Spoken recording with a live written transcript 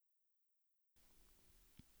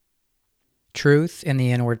Truth in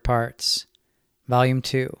the Inward Parts, Volume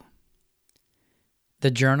 2.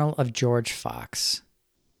 The Journal of George Fox,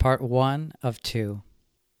 Part 1 of 2.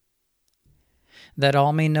 That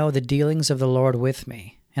all may know the dealings of the Lord with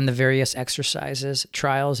me, and the various exercises,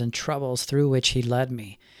 trials, and troubles through which he led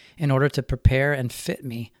me, in order to prepare and fit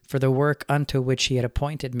me for the work unto which he had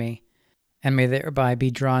appointed me, and may thereby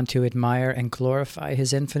be drawn to admire and glorify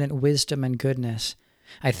his infinite wisdom and goodness,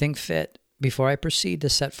 I think fit, before I proceed to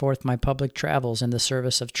set forth my public travels in the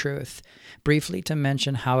service of truth, briefly to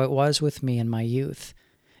mention how it was with me in my youth,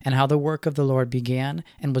 and how the work of the Lord began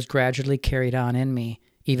and was gradually carried on in me,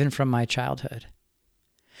 even from my childhood.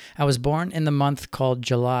 I was born in the month called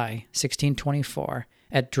July, 1624,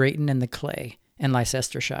 at Drayton in the Clay, in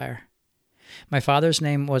Leicestershire. My father's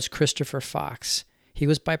name was Christopher Fox. He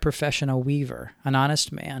was by profession a weaver, an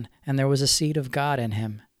honest man, and there was a seed of God in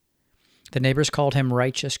him. The neighbors called him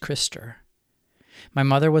Righteous Christer. My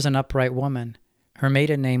mother was an upright woman. Her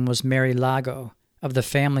maiden name was Mary Lago, of the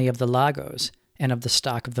family of the Lagos, and of the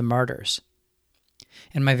stock of the Martyrs.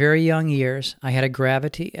 In my very young years, I had a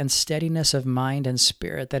gravity and steadiness of mind and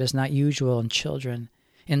spirit that is not usual in children,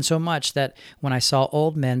 insomuch that when I saw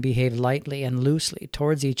old men behave lightly and loosely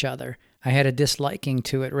towards each other, I had a disliking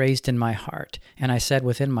to it raised in my heart, and I said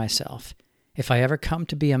within myself, if I ever come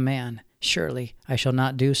to be a man, surely I shall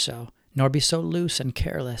not do so, nor be so loose and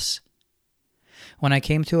careless. When I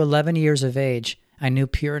came to 11 years of age, I knew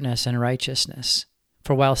pureness and righteousness.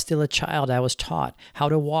 For while still a child, I was taught how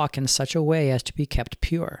to walk in such a way as to be kept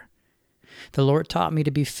pure. The Lord taught me to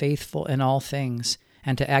be faithful in all things,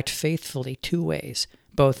 and to act faithfully 2 ways,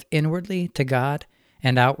 both inwardly to God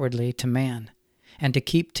and outwardly to man, and to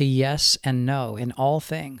keep to yes and no in all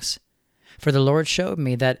things. For the Lord showed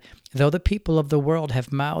me that though the people of the world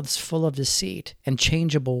have mouths full of deceit and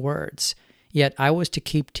changeable words, yet I was to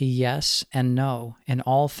keep to yes and no in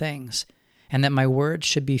all things, and that my words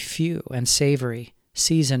should be few and savory,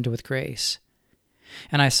 seasoned with grace.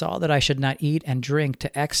 And I saw that I should not eat and drink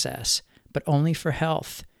to excess, but only for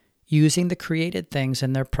health, using the created things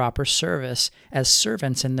in their proper service as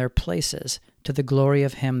servants in their places to the glory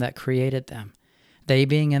of him that created them, they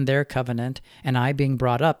being in their covenant, and I being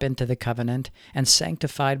brought up into the covenant, and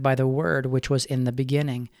sanctified by the word which was in the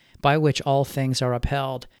beginning, by which all things are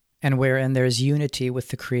upheld, and wherein there is unity with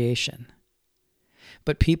the creation.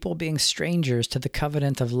 But people being strangers to the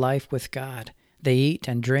covenant of life with God, they eat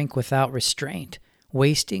and drink without restraint,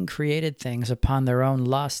 wasting created things upon their own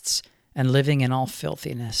lusts, and living in all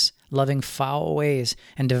filthiness, loving foul ways,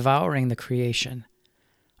 and devouring the creation.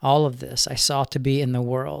 All of this I saw to be in the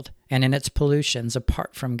world, and in its pollutions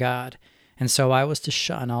apart from God, and so I was to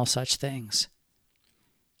shun all such things.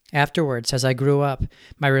 Afterwards, as I grew up,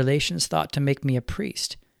 my relations thought to make me a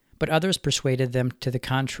priest, but others persuaded them to the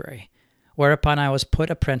contrary, whereupon I was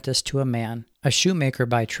put apprentice to a man, a shoemaker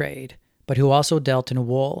by trade, but who also dealt in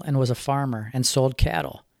wool and was a farmer and sold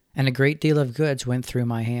cattle, and a great deal of goods went through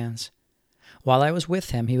my hands. While I was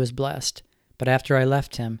with him, he was blessed, but after I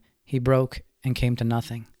left him, he broke and came to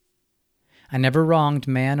nothing. I never wronged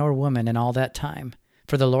man or woman in all that time,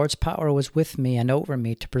 for the Lord's power was with me and over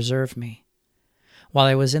me to preserve me. While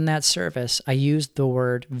I was in that service, I used the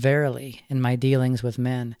word verily in my dealings with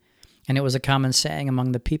men, and it was a common saying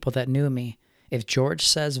among the people that knew me, if George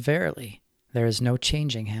says verily, there is no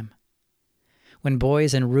changing him. When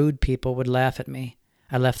boys and rude people would laugh at me,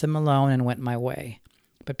 I left them alone and went my way,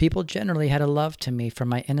 but people generally had a love to me for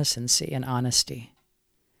my innocency and honesty.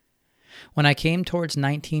 When I came towards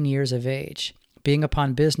 19 years of age, being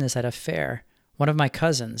upon business at a fair, one of my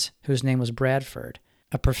cousins, whose name was Bradford,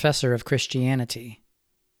 a professor of Christianity.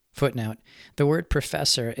 Footnote: the word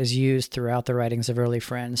professor is used throughout the writings of early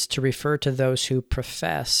friends to refer to those who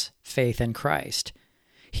profess faith in Christ.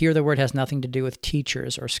 Here the word has nothing to do with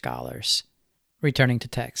teachers or scholars. Returning to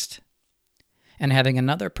text. And having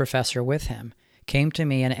another professor with him, came to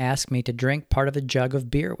me and asked me to drink part of a jug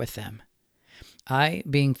of beer with them. I,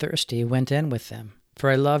 being thirsty, went in with them, for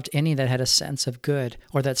I loved any that had a sense of good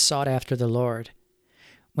or that sought after the Lord.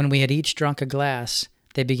 When we had each drunk a glass,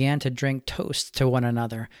 they began to drink toasts to one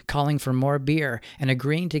another, calling for more beer, and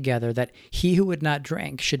agreeing together that he who would not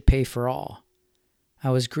drink should pay for all. I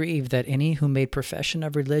was grieved that any who made profession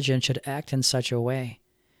of religion should act in such a way.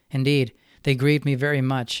 Indeed, they grieved me very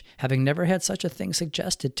much, having never had such a thing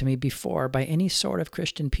suggested to me before by any sort of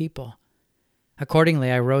Christian people.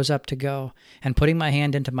 Accordingly, I rose up to go, and putting my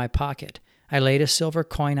hand into my pocket, I laid a silver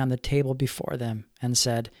coin on the table before them, and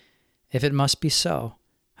said, if it must be so,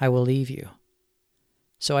 I will leave you.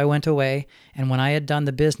 So I went away, and when I had done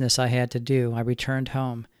the business I had to do, I returned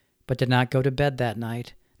home, but did not go to bed that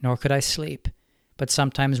night, nor could I sleep, but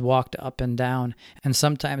sometimes walked up and down, and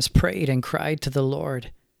sometimes prayed and cried to the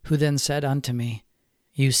Lord, who then said unto me,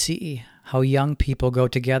 You see how young people go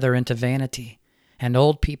together into vanity, and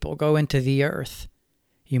old people go into the earth.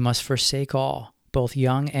 You must forsake all, both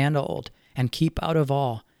young and old, and keep out of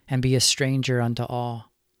all, and be a stranger unto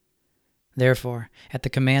all. Therefore, at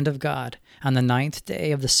the command of God, on the 9th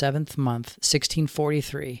day of the 7th month,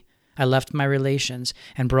 1643, I left my relations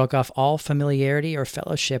and broke off all familiarity or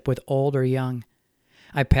fellowship with old or young.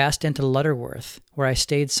 I passed into Lutterworth, where I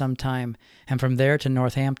stayed some time, and from there to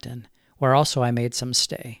Northampton, where also I made some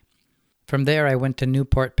stay. From there I went to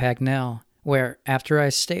Newport Pagnell, where, after I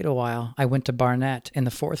stayed a while, I went to Barnet in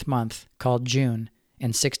the 4th month, called June, in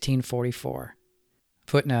 1644.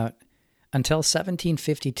 Footnote: Until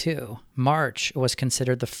 1752, March was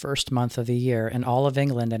considered the first month of the year in all of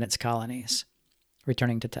England and its colonies.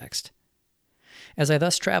 Returning to text. As I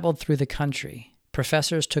thus traveled through the country,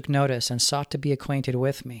 professors took notice and sought to be acquainted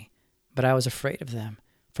with me, but I was afraid of them,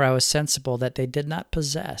 for I was sensible that they did not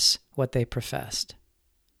possess what they professed.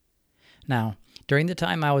 Now, during the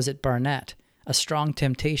time I was at Barnet, a strong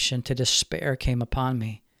temptation to despair came upon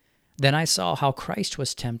me. Then I saw how Christ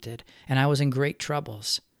was tempted, and I was in great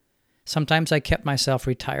troubles. Sometimes I kept myself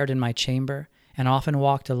retired in my chamber, and often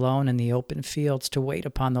walked alone in the open fields to wait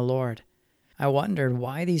upon the Lord. I wondered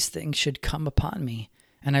why these things should come upon me,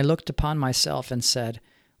 and I looked upon myself and said,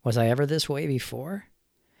 Was I ever this way before?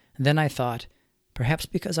 Then I thought, perhaps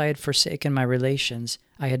because I had forsaken my relations,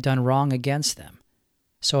 I had done wrong against them.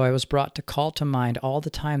 So I was brought to call to mind all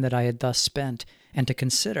the time that I had thus spent, and to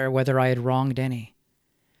consider whether I had wronged any.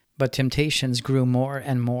 But temptations grew more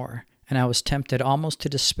and more, and I was tempted almost to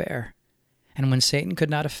despair. And when Satan could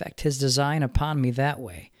not effect his design upon me that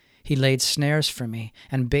way, he laid snares for me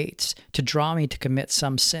and baits to draw me to commit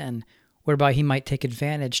some sin, whereby he might take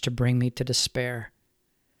advantage to bring me to despair.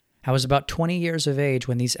 I was about 20 years of age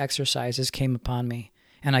when these exercises came upon me,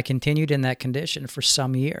 and I continued in that condition for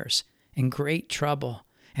some years, in great trouble,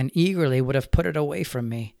 and eagerly would have put it away from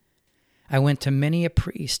me. I went to many a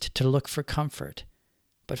priest to look for comfort,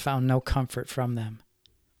 but found no comfort from them.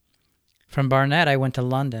 From Barnet I went to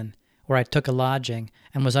London, where I took a lodging,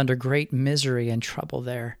 and was under great misery and trouble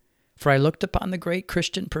there. For I looked upon the great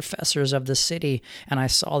Christian professors of the city, and I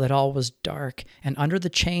saw that all was dark, and under the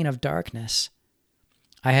chain of darkness.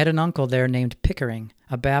 I had an uncle there named Pickering,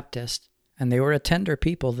 a Baptist, and they were a tender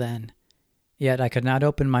people then. Yet I could not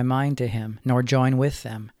open my mind to him, nor join with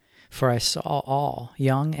them, for I saw all,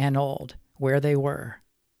 young and old, where they were.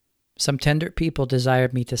 Some tender people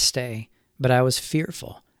desired me to stay, but I was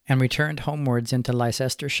fearful, and returned homewards into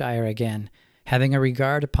Leicestershire again, having a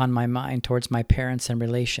regard upon my mind towards my parents and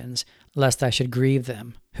relations, lest I should grieve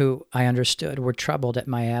them, who, I understood, were troubled at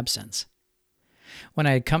my absence. When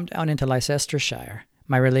I had come down into Leicestershire,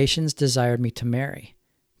 my relations desired me to marry,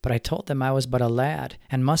 but I told them I was but a lad,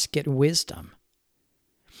 and must get wisdom.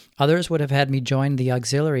 Others would have had me join the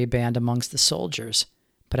auxiliary band amongst the soldiers,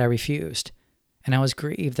 but I refused, and I was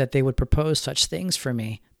grieved that they would propose such things for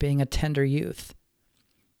me, being a tender youth.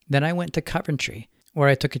 Then I went to Coventry, where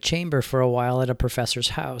I took a chamber for a while at a professor's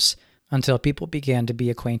house, until people began to be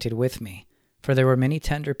acquainted with me, for there were many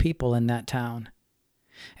tender people in that town.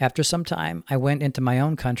 After some time I went into my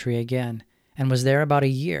own country again, and was there about a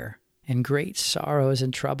year, in great sorrows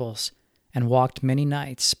and troubles, and walked many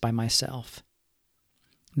nights by myself.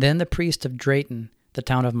 Then the priest of Drayton, the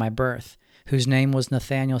town of my birth, whose name was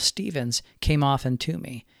Nathaniel Stevens, came often to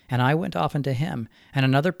me, and I went often to him, and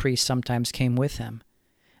another priest sometimes came with him.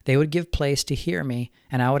 They would give place to hear me,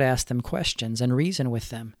 and I would ask them questions and reason with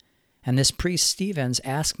them. And this priest Stevens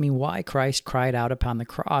asked me why Christ cried out upon the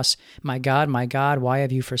cross, my God, why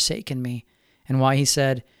have you forsaken me? And why he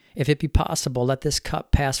said, If it be possible, let this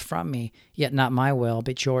cup pass from me, yet not my will,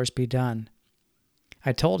 but yours be done.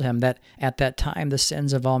 I told him that at that time the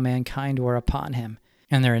sins of all mankind were upon him,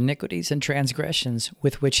 and their iniquities and transgressions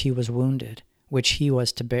with which he was wounded, which he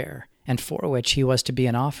was to bear, and for which he was to be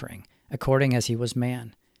an offering, according as he was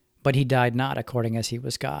man. But he died not according as he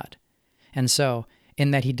was God. And so,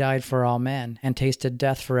 in that he died for all men, and tasted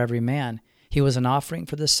death for every man, he was an offering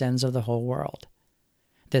for the sins of the whole world.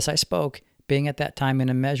 This I spoke, being at that time in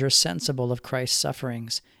a measure sensible of Christ's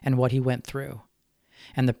sufferings, and what he went through.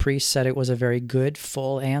 And the priest said it was a very good,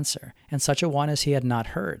 full answer, and such a one as he had not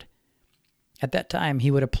heard. At that time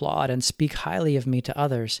he would applaud and speak highly of me to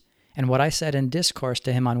others, and what I said in discourse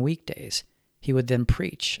to him on weekdays, he would then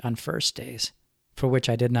preach on first days, for which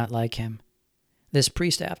I did not like him. This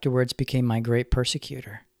priest afterwards became my great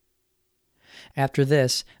persecutor. After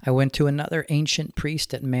this, I went to another ancient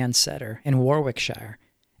priest at Mansetter in Warwickshire,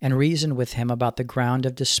 and reasoned with him about the ground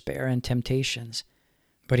of despair and temptations.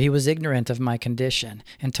 But he was ignorant of my condition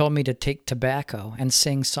and told me to take tobacco and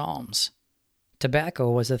sing psalms. Tobacco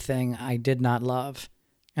was a thing I did not love,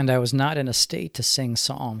 and I was not in a state to sing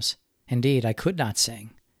psalms. Indeed, I could not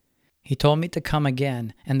sing. He told me to come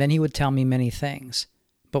again, and then he would tell me many things.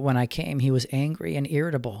 But when I came, he was angry and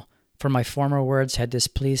irritable, for my former words had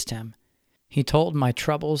displeased him. He told my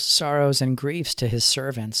troubles, sorrows, and griefs to his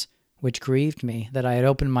servants, which grieved me that I had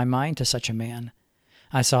opened my mind to such a man.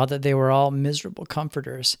 I saw that they were all miserable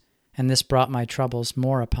comforters, and this brought my troubles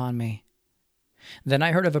more upon me. Then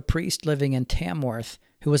I heard of a priest living in Tamworth,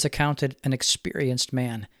 who was accounted an experienced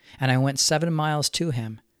man, and I went 7 miles to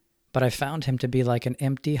him, but I found him to be like an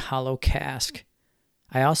empty, hollow cask.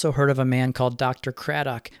 I also heard of a man called Dr.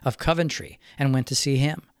 Craddock of Coventry, and went to see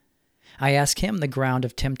him. I asked him the ground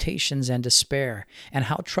of temptations and despair, and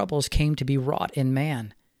how troubles came to be wrought in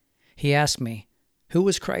man. He asked me, who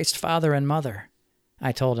was Christ's father and mother?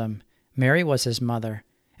 I told him, Mary was his mother,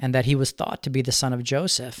 and that he was thought to be the son of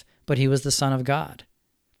Joseph, but he was the Son of God.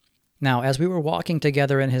 Now, as we were walking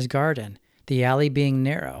together in his garden, the alley being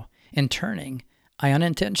narrow, in turning, I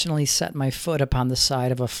unintentionally set my foot upon the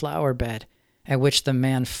side of a flower bed, at which the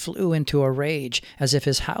man flew into a rage, as if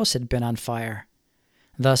his house had been on fire.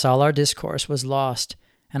 Thus all our discourse was lost,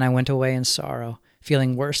 and I went away in sorrow,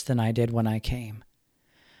 feeling worse than I did when I came.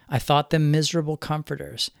 I thought them miserable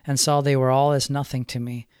comforters, and saw they were all as nothing to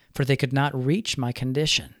me, for they could not reach my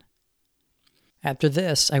condition. After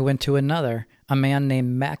this I went to another, a man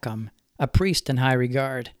named Mackham, a priest in high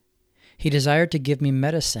regard. He desired to give me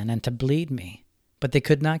medicine and to bleed me, but they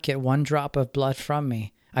could not get 1 drop of blood from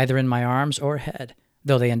me, either in my arms or head,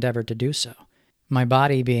 though they endeavored to do so, my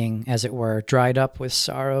body being, as it were, dried up with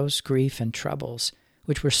sorrows, grief, and troubles,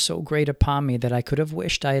 which were so great upon me that I could have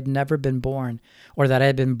wished I had never been born, or that I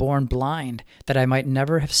had been born blind, that I might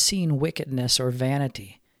never have seen wickedness or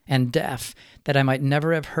vanity, and deaf, that I might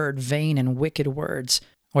never have heard vain and wicked words,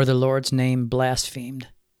 or the Lord's name blasphemed.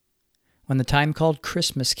 When the time called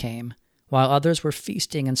Christmas came, while others were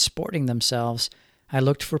feasting and sporting themselves, I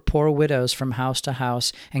looked for poor widows from house to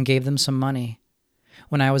house and gave them some money.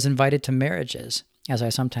 When I was invited to marriages, as I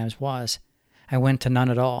sometimes was, I went to none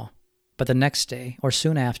at all. But the next day, or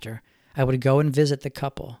soon after, I would go and visit the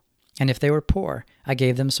couple, and if they were poor, I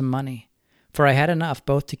gave them some money. For I had enough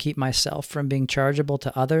both to keep myself from being chargeable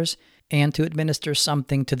to others and to administer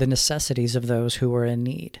something to the necessities of those who were in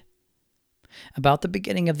need. About the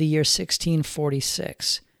beginning of the year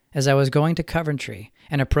 1646, as I was going to Coventry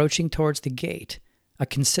and approaching towards the gate, a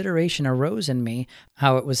consideration arose in me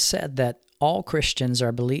how it was said that all Christians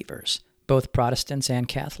are believers, both Protestants and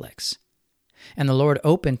Catholics. And the Lord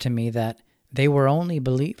opened to me that they were only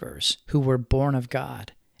believers who were born of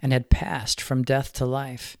God and had passed from death to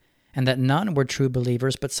life, and that none were true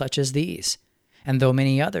believers but such as these. And though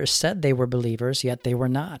many others said they were believers, yet they were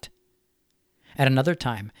not. At another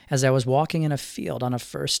time, as I was walking in a field on a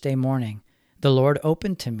first-day morning, the Lord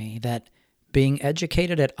opened to me that being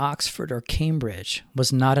educated at Oxford or Cambridge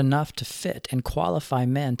was not enough to fit and qualify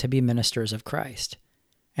men to be ministers of Christ.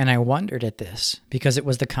 And I wondered at this, because it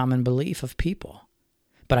was the common belief of people.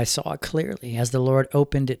 But I saw it clearly as the Lord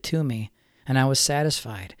opened it to me, and I was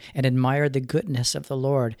satisfied and admired the goodness of the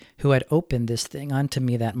Lord who had opened this thing unto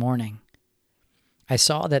me that morning. I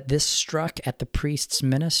saw that this struck at the priest's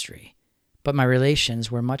ministry, but my relations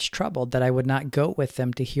were much troubled that I would not go with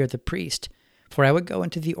them to hear the priest, for I would go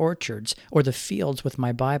into the orchards or the fields with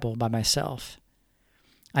my Bible by myself.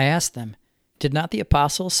 I asked them, did not the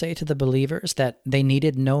apostles say to the believers that they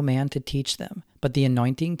needed no man to teach them, but the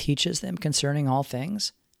anointing teaches them concerning all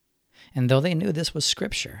things? And though they knew this was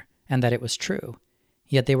Scripture, and that it was true,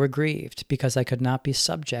 yet they were grieved because I could not be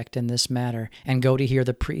subject in this matter and go to hear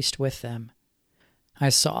the priest with them. I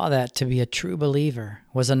saw that to be a true believer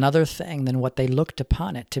was another thing than what they looked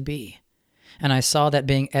upon it to be. And I saw that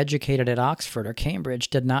being educated at Oxford or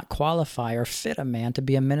Cambridge did not qualify or fit a man to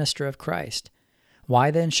be a minister of Christ. Why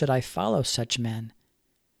then should I follow such men?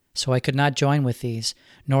 So I could not join with these,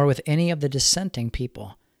 nor with any of the dissenting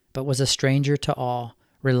people, but was a stranger to all,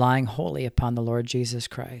 relying wholly upon the Lord Jesus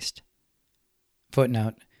Christ.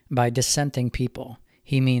 Footnote, by dissenting people,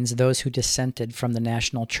 he means those who dissented from the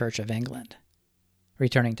National Church of England.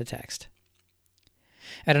 Returning to text.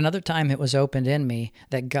 At another time it was opened in me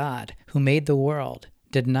that God, who made the world,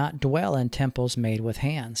 did not dwell in temples made with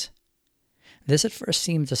hands. This at first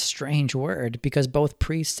seems a strange word, because both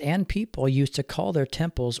priests and people used to call their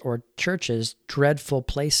temples or churches dreadful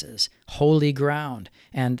places, holy ground,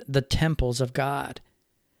 and the temples of God.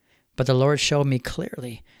 But the Lord showed me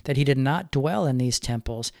clearly that he did not dwell in these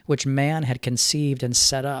temples which man had conceived and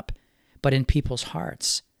set up, but in people's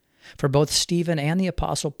hearts. For both Stephen and the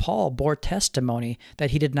Apostle Paul bore testimony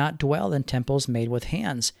that he did not dwell in temples made with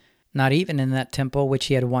hands, not even in that temple which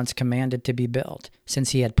he had once commanded to be built,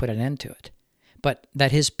 since he had put an end to it, but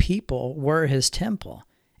that his people were his temple,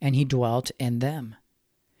 and he dwelt in them.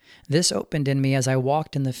 This opened in me as I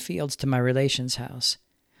walked in the fields to my relation's house.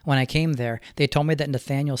 When I came there, they told me that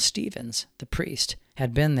Nathaniel Stevens, the priest,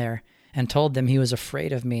 had been there, and told them he was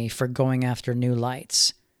afraid of me for going after new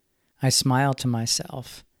lights. I smiled to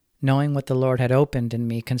myself, knowing what the Lord had opened in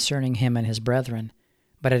me concerning him and his brethren,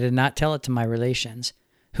 but I did not tell it to my relations,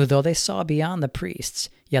 who though they saw beyond the priests,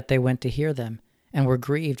 yet they went to hear them, and were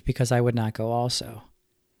grieved because I would not go also.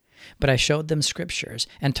 But I showed them scriptures,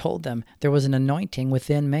 and told them there was an anointing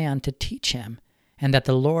within man to teach him, and that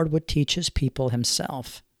the Lord would teach his people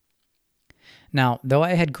himself. Now, though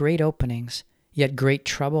I had great openings, yet great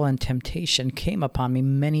trouble and temptation came upon me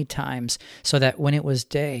many times, so that when it was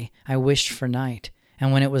day, I wished for night,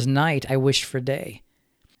 and when it was night, I wished for day.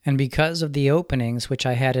 And because of the openings which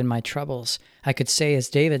I had in my troubles, I could say as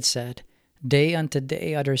David said, "Day unto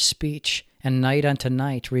day utters speech, and night unto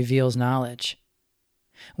night reveals knowledge."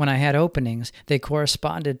 When I had openings, they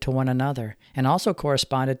corresponded to one another, and also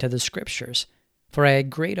corresponded to the Scriptures, for I had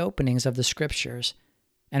great openings of the Scriptures.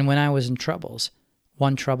 And when I was in troubles,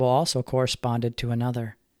 one trouble also corresponded to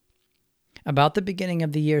another. About the beginning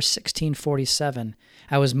of the year 1647,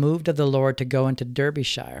 I was moved of the Lord to go into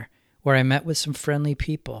Derbyshire, where I met with some friendly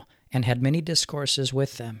people, and had many discourses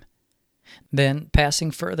with them. Then,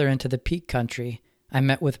 passing further into the Peak Country, I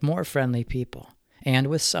met with more friendly people, and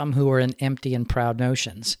with some who were in empty and proud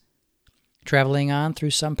notions. Traveling on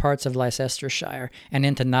through some parts of Leicestershire and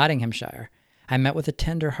into Nottinghamshire, I met with a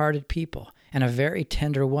tender-hearted people, and a very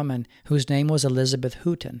tender woman whose name was Elizabeth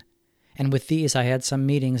Houghton, and with these I had some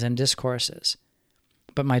meetings and discourses.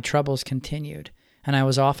 But my troubles continued, and I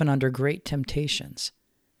was often under great temptations.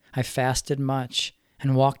 I fasted much,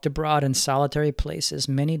 and walked abroad in solitary places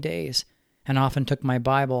many days, and often took my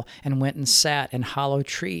Bible and went and sat in hollow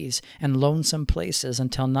trees and lonesome places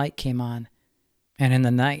until night came on. And in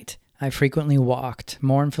the night I frequently walked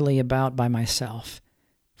mournfully about by myself,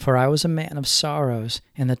 for I was a man of sorrows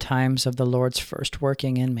in the times of the Lord's first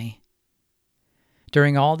working in me.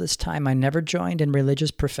 During all this time I never joined in religious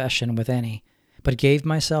profession with any, but gave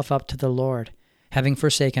myself up to the Lord, having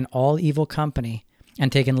forsaken all evil company,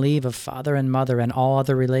 and taken leave of father and mother and all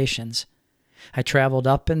other relations. I traveled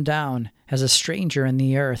up and down as a stranger in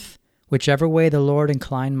the earth, whichever way the Lord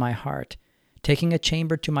inclined my heart, taking a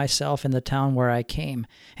chamber to myself in the town where I came,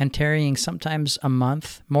 and tarrying sometimes a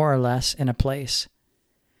month, more or less, in a place.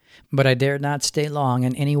 But I dared not stay long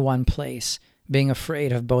in any one place, being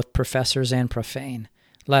afraid of both professors and profane,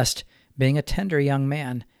 lest, being a tender young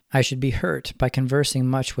man, I should be hurt by conversing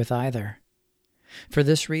much with either. For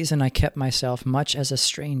this reason I kept myself much as a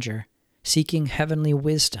stranger, seeking heavenly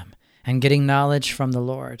wisdom, and getting knowledge from the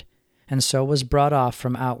Lord, and so was brought off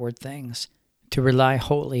from outward things, to rely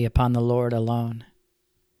wholly upon the Lord alone.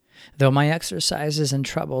 Though my exercises and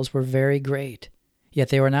troubles were very great, yet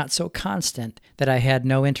they were not so constant that I had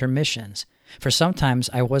no intermissions, for sometimes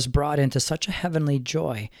I was brought into such a heavenly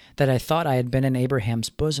joy that I thought I had been in Abraham's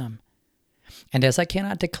bosom. And as I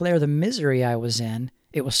cannot declare the misery I was in,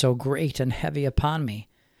 it was so great and heavy upon me,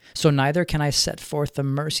 so neither can I set forth the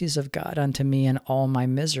mercies of God unto me in all my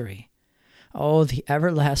misery. Oh, the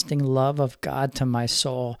everlasting love of God to my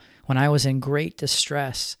soul, when I was in great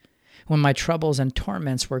distress, when my troubles and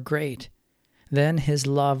torments were great. Then his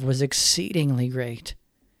love was exceedingly great.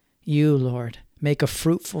 You, Lord, make a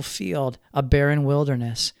fruitful field a barren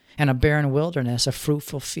wilderness, and a barren wilderness a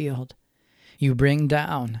fruitful field. You bring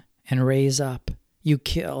down and raise up. You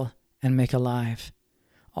kill and make alive.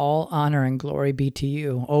 All honor and glory be to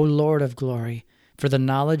you, O Lord of glory, for the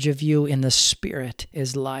knowledge of you in the Spirit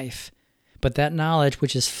is life, but that knowledge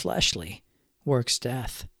which is fleshly works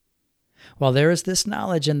death. While there is this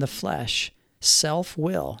knowledge in the flesh,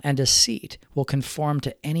 self-will and deceit will conform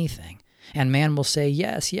to anything, and man will say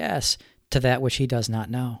yes, yes, to that which he does not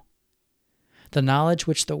know. The knowledge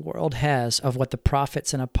which the world has of what the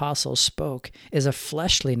prophets and apostles spoke is a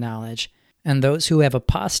fleshly knowledge, and those who have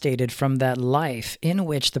apostated from that life in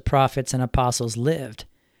which the prophets and apostles lived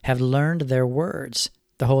have learned their words,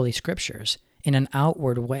 the Holy Scriptures, in an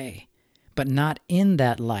outward way, but not in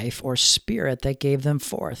that life or spirit that gave them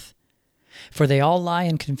forth. For they all lie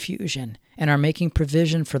in confusion, and are making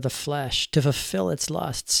provision for the flesh to fulfill its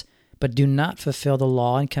lusts, but do not fulfill the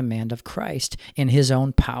law and command of Christ in his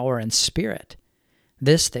own power and spirit.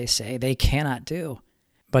 This, they say, they cannot do,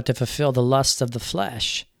 but to fulfill the lusts of the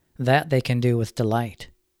flesh, that they can do with delight.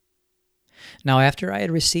 Now, after I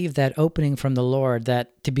had received that opening from the Lord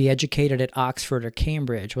that to be educated at Oxford or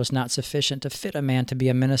Cambridge was not sufficient to fit a man to be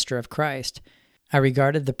a minister of Christ, I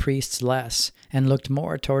regarded the priests less and looked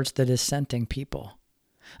more towards the dissenting people.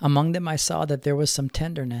 Among them I saw that there was some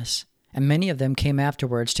tenderness, and many of them came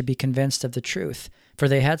afterwards to be convinced of the truth, for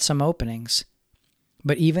they had some openings.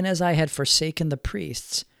 But even as I had forsaken the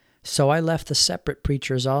priests, so I left the separate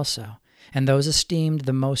preachers also, and those esteemed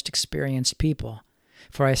the most experienced people,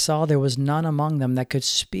 for I saw there was none among them that could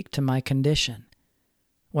speak to my condition.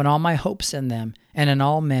 When all my hopes in them and in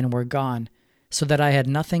all men were gone, so that I had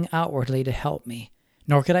nothing outwardly to help me,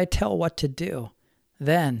 nor could I tell what to do,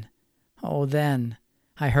 then,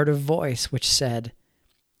 I heard a voice which said,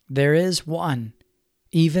 "There is one,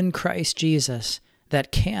 even Christ Jesus,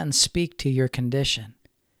 that can speak to your condition."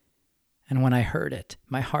 And when I heard it,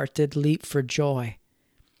 my heart did leap for joy.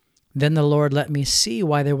 Then the Lord let me see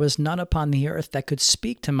why there was none upon the earth that could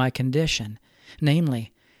speak to my condition,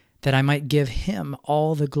 namely, that I might give him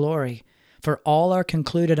all the glory. For all are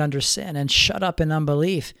concluded under sin and shut up in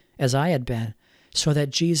unbelief, as I had been, so that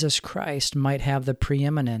Jesus Christ might have the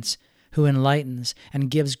preeminence, who enlightens and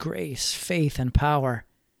gives grace, faith, and power.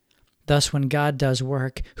 Thus when God does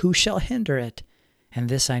work, who shall hinder it? And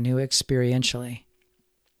this I knew experientially.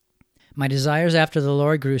 My desires after the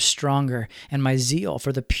Lord grew stronger, and my zeal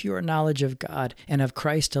for the pure knowledge of God and of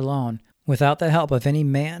Christ alone, without the help of any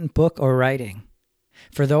man, book, or writing.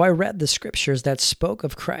 For though I read the Scriptures that spoke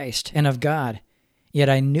of Christ and of God, yet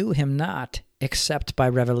I knew him not, except by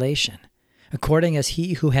revelation, according as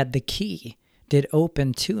he who had the key did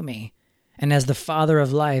open to me, and as the Father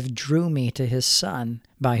of life drew me to his Son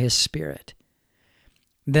by his Spirit.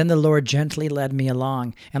 Then the Lord gently led me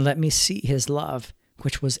along, and let me see his love,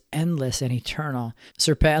 which was endless and eternal,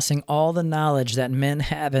 surpassing all the knowledge that men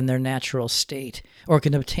have in their natural state, or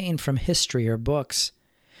can obtain from history or books.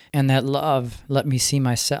 And that love let me see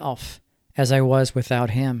myself, as I was without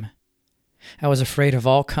him. I was afraid of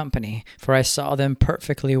all company, for I saw them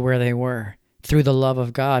perfectly where they were, through the love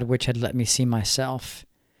of God which had let me see myself.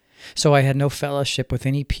 So I had no fellowship with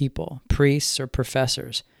any people, priests or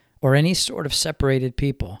professors, or any sort of separated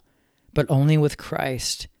people, but only with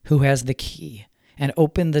Christ, who has the key, and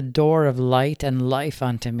opened the door of light and life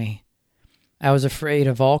unto me. I was afraid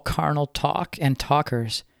of all carnal talk and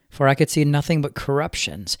talkers, for I could see nothing but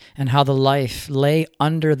corruptions, and how the life lay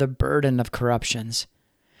under the burden of corruptions.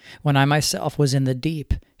 When I myself was in the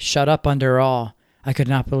deep, shut up under all, I could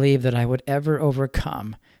not believe that I would ever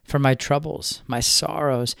overcome, for my troubles, my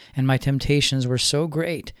sorrows, and my temptations were so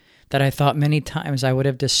great that I thought many times I would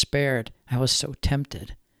have despaired, I was so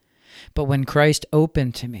tempted. But when Christ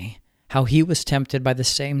opened to me how he was tempted by the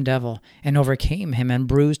same devil, and overcame him and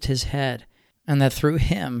bruised his head, and that through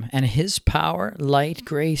him and his power, light,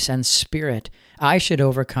 grace, and spirit, I should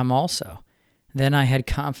overcome also, then I had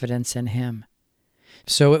confidence in him.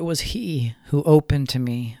 So it was he who opened to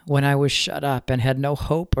me when I was shut up and had no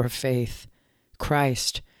hope or faith.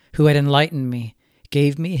 Christ, who had enlightened me,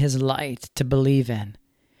 gave me his light to believe in.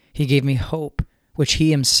 He gave me hope, which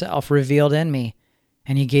he himself revealed in me,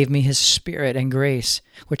 and he gave me his Spirit and grace,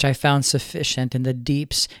 which I found sufficient in the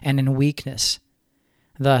deeps and in weakness.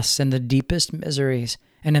 Thus, in the deepest miseries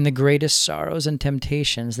and in the greatest sorrows and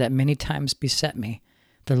temptations that many times beset me,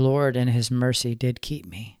 the Lord in his mercy did keep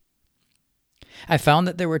me. I found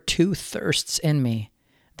that there were two thirsts in me,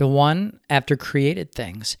 the one after created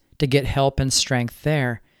things, to get help and strength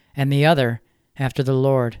there, and the other after the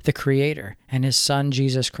Lord, the Creator, and his Son,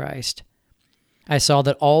 Jesus Christ. I saw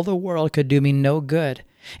that all the world could do me no good,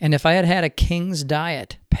 and if I had had a king's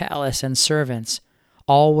diet, palace, and servants,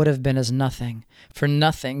 all would have been as nothing, for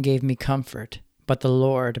nothing gave me comfort but the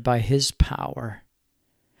Lord by his power.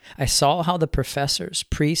 I saw how the professors,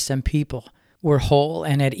 priests, and people were whole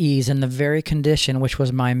and at ease in the very condition which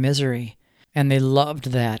was my misery, and they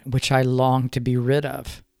loved that which I longed to be rid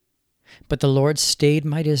of. But the Lord stayed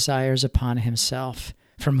my desires upon himself,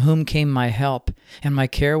 from whom came my help, and my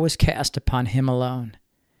care was cast upon him alone.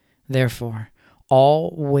 Therefore,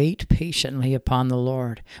 all wait patiently upon the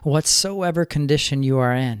Lord, whatsoever condition you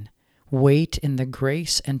are in. Wait in the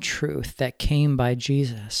grace and truth that came by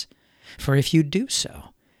Jesus. For if you do so,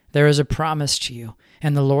 there is a promise to you,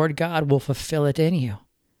 and the Lord God will fulfill it in you.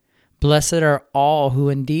 Blessed are all who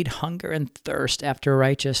indeed hunger and thirst after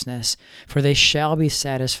righteousness, for they shall be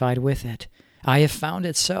satisfied with it. I have found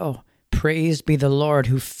it so. Praised be the Lord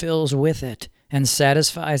who fills with it and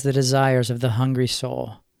satisfies the desires of the hungry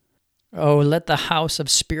soul. Oh, let the house of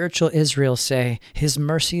spiritual Israel say, his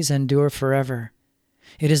mercies endure forever.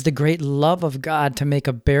 It is the great love of God to make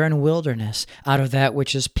a barren wilderness out of that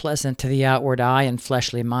which is pleasant to the outward eye and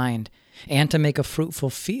fleshly mind, and to make a fruitful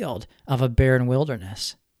field of a barren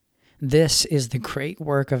wilderness. This is the great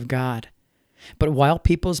work of God. But while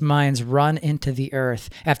people's minds run into the earth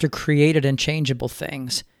after created and changeable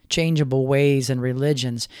things, changeable ways and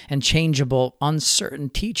religions, and changeable, uncertain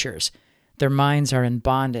teachers, their minds are in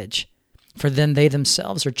bondage. For then they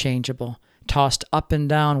themselves are changeable, tossed up and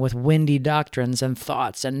down with windy doctrines and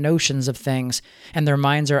thoughts and notions of things, and their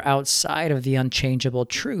minds are outside of the unchangeable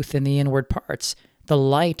truth in the inward parts, the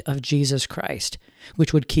light of Jesus Christ,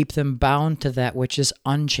 which would keep them bound to that which is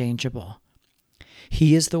unchangeable.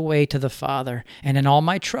 He is the way to the Father, and in all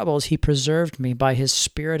my troubles he preserved me by his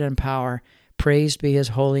Spirit and power. Praised be his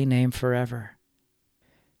holy name forever.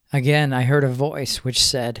 Again I heard a voice which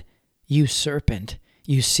said, You serpent,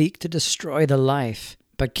 you seek to destroy the life,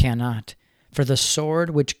 but cannot, for the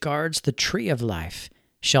sword which guards the tree of life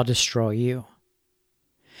shall destroy you.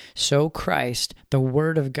 So Christ, the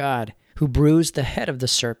Word of God, who bruised the head of the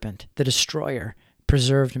serpent, the destroyer,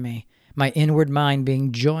 preserved me, my inward mind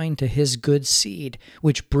being joined to his good seed,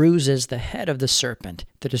 which bruises the head of the serpent,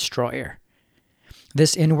 the destroyer.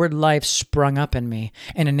 This inward life sprung up in me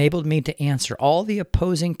and enabled me to answer all the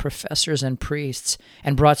opposing professors and priests,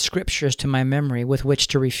 and brought scriptures to my memory with which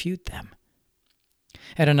to refute them.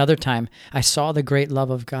 At another time I saw the great love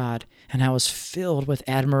of God, and I was filled with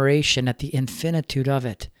admiration at the infinitude of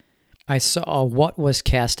it. I saw what was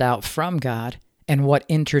cast out from God, and what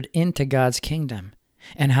entered into God's kingdom,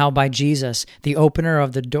 and how by Jesus, the opener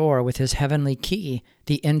of the door with his heavenly key,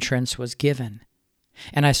 the entrance was given.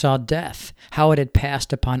 And I saw death, how it had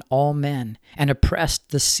passed upon all men, and oppressed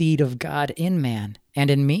the seed of God in man and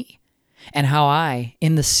in me, and how I,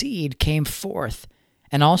 in the seed, came forth,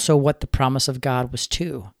 and also what the promise of God was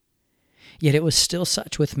too. Yet it was still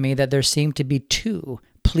such with me that there seemed to be two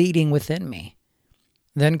pleading within me.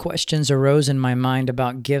 Then questions arose in my mind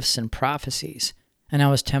about gifts and prophecies, and I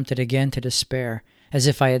was tempted again to despair, as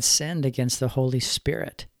if I had sinned against the Holy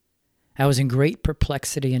Spirit. I was in great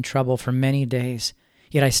perplexity and trouble for many days,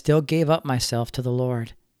 yet I still gave up myself to the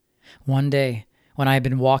Lord. One day, when I had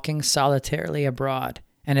been walking solitarily abroad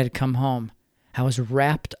and had come home, I was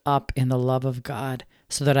wrapped up in the love of God,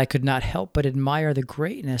 so that I could not help but admire the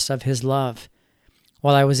greatness of his love.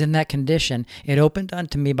 While I was in that condition, it opened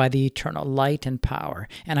unto me by the eternal light and power,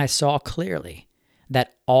 and I saw clearly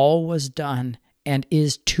that all was done and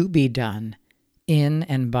is to be done in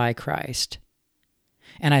and by Christ.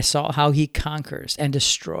 And I saw how he conquers and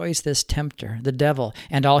destroys this tempter, the devil,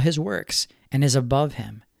 and all his works, and is above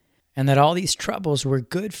him, and that all these troubles were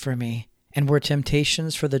good for me, and were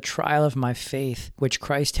temptations for the trial of my faith, which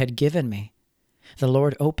Christ had given me. The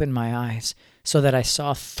Lord opened my eyes, so that I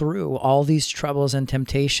saw through all these troubles and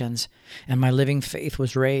temptations, and my living faith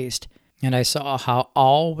was raised, and I saw how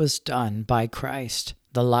all was done by Christ,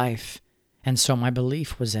 the life, and so my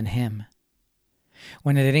belief was in him.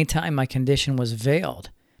 When at any time my condition was veiled,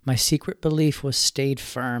 my secret belief was stayed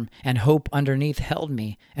firm, and hope underneath held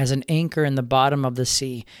me as an anchor in the bottom of the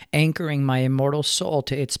sea, anchoring my immortal soul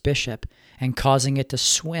to its bishop, and causing it to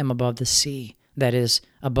swim above the sea, that is,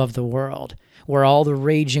 above the world, where all the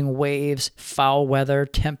raging waves, foul weather,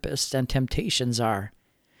 tempests, and temptations are.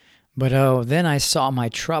 But oh, then I saw my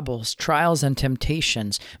troubles, trials, and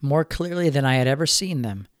temptations more clearly than I had ever seen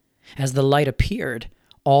them. As the light appeared,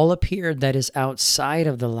 all appeared that is outside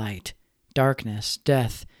of the light: darkness,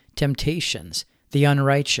 death, temptations, the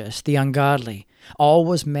unrighteous, the ungodly. All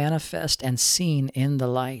was manifest and seen in the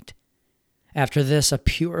light. After this, a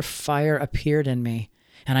pure fire appeared in me,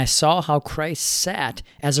 and I saw how Christ sat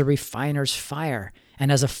as a refiner's fire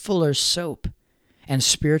and as a fuller's soap. And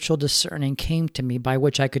spiritual discerning came to me, by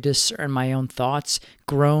which I could discern my own thoughts,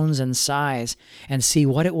 groans, and sighs, and see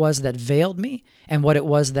what it was that veiled me and what it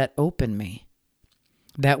was that opened me.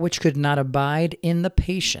 That which could not abide in the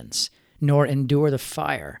patience, nor endure the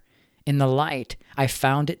fire, in the light I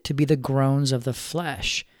found it to be the groans of the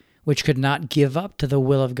flesh, which could not give up to the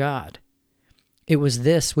will of God. It was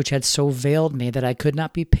this which had so veiled me that I could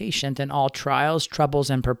not be patient in all trials, troubles,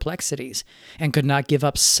 and perplexities, and could not give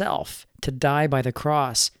up self to die by the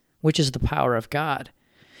cross, which is the power of God,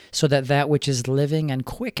 so that that which is living and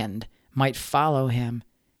quickened might follow him,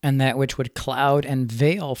 and that which would cloud and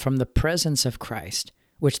veil from the presence of Christ,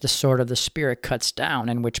 which the sword of the Spirit cuts down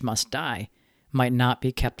and which must die, might not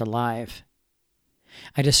be kept alive.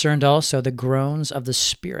 I discerned also the groans of the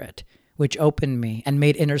Spirit, which opened me and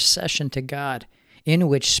made intercession to God, in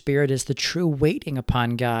which spirit is the true waiting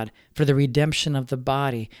upon God for the redemption of the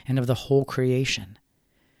body and of the whole creation.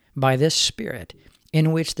 By this Spirit,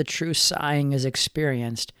 in which the true sighing is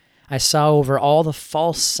experienced, I saw over all the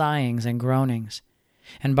false sighings and groanings.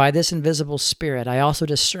 And by this invisible Spirit I also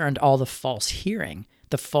discerned all the false hearing,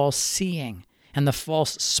 the false seeing, and the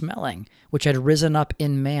false smelling, which had risen up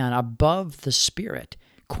in man above the Spirit,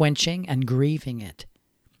 quenching and grieving it.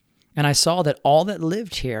 And I saw that all that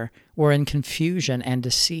lived here were in confusion and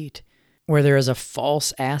deceit, where there is a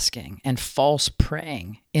false asking and false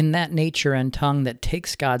praying, in that nature and tongue that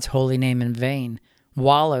takes God's holy name in vain,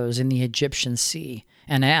 wallows in the Egyptian sea,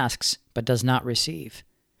 and asks, but does not receive.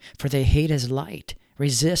 For they hate his light,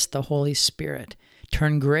 resist the Holy Spirit,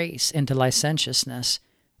 turn grace into licentiousness,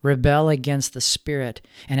 rebel against the Spirit,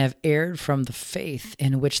 and have erred from the faith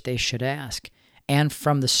in which they should ask, and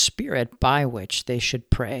from the Spirit by which they should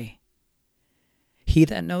pray. He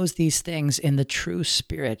that knows these things in the true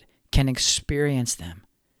Spirit can experience them.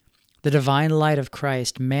 The divine light of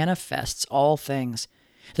Christ manifests all things.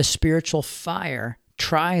 The spiritual fire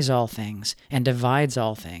tries all things and divides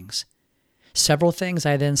all things. Several things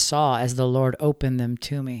I then saw as the Lord opened them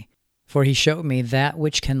to me, for he showed me that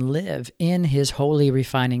which can live in his holy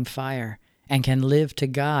refining fire and can live to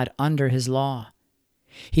God under his law.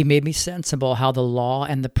 He made me sensible how the law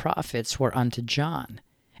and the prophets were unto John,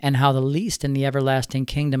 and how the least in the everlasting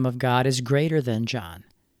kingdom of God is greater than John.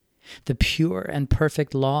 The pure and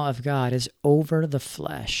perfect law of God is over the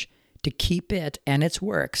flesh, to keep it and its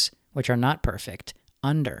works, which are not perfect,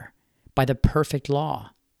 under, by the perfect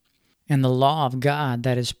law. And the law of God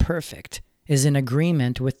that is perfect is in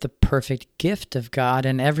agreement with the perfect gift of God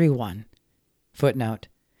in everyone. Footnote: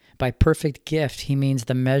 by perfect gift he means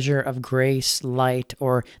the measure of grace, light,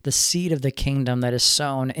 or the seed of the kingdom that is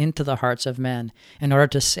sown into the hearts of men in order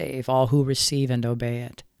to save all who receive and obey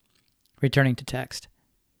it. Returning to text.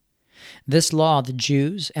 This law the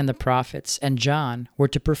Jews and the prophets and John were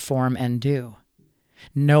to perform and do.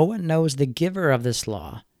 No one knows the giver of this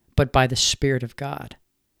law but by the Spirit of God,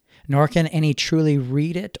 nor can any truly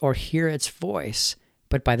read it or hear its voice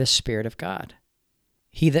but by the Spirit of God.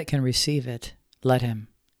 He that can receive it, let him.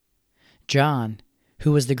 John,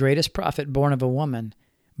 who was the greatest prophet born of a woman,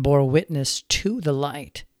 bore witness to the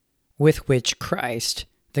light, with which Christ,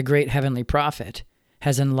 the great heavenly prophet,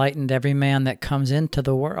 has enlightened every man that comes into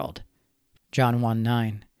the world. John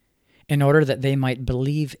 1:9, in order that they might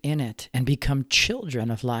believe in it and become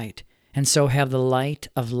children of light, and so have the light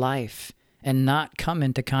of life, and not come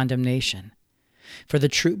into condemnation. For the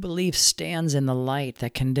true belief stands in the light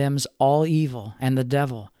that condemns all evil and the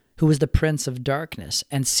devil, who is the prince of darkness,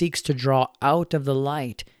 and seeks to draw out of the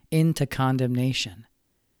light into condemnation.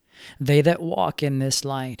 They that walk in this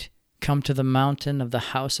light come to the mountain of the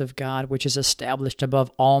house of God, which is established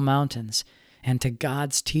above all mountains, and to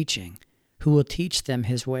God's teaching, who will teach them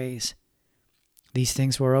his ways. These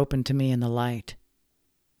things were opened to me in the light.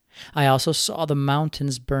 I also saw the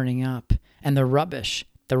mountains burning up, and the rubbish,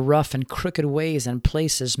 the rough and crooked ways and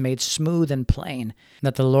places made smooth and plain,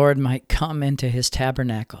 that the Lord might come into his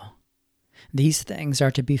tabernacle. These things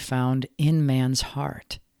are to be found in man's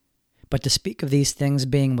heart. But to speak of these things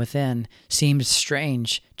being within seemed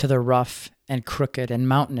strange to the rough and crooked and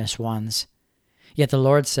mountainous ones. Yet the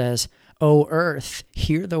Lord says, O earth,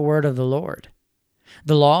 hear the word of the Lord.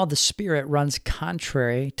 The law of the Spirit runs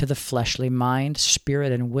contrary to the fleshly mind,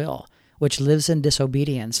 spirit, and will, which lives in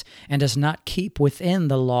disobedience and does not keep within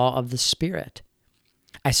the law of the Spirit.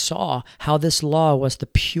 I saw how this law was the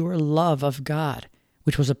pure love of God,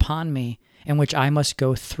 which was upon me, and which I must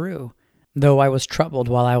go through, though I was troubled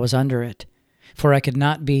while I was under it. For I could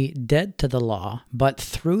not be dead to the law, but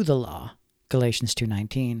through the law, Galatians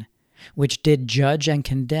 2:19, which did judge and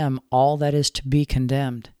condemn all that is to be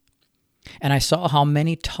condemned. And I saw how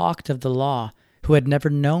many talked of the law, who had never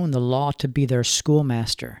known the law to be their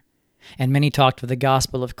schoolmaster. And many talked of the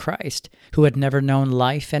gospel of Christ, who had never known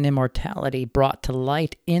life and immortality brought to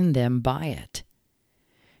light in them by it.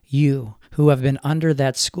 You, who have been under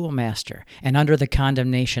that schoolmaster and under the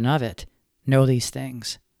condemnation of it, know these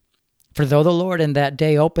things. For though the Lord in that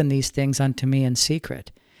day opened these things unto me in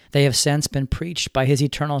secret, they have since been preached by his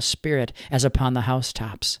eternal Spirit as upon the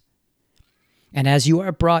housetops. And as you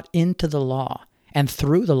are brought into the law, and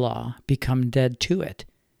through the law become dead to it,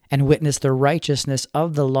 and witness the righteousness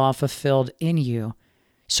of the law fulfilled in you,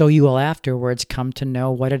 so you will afterwards come to know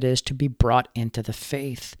what it is to be brought into the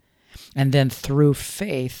faith, and then through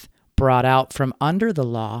faith brought out from under the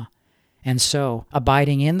law, and so,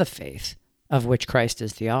 abiding in the faith, of which Christ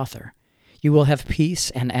is the author, you will have peace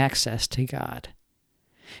and access to God.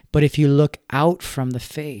 But if you look out from the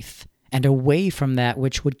faith, and away from that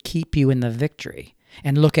which would keep you in the victory,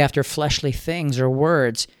 and look after fleshly things or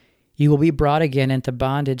words, you will be brought again into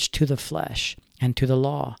bondage to the flesh and to the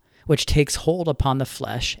law, which takes hold upon the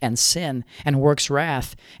flesh and sin and works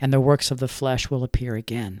wrath, and the works of the flesh will appear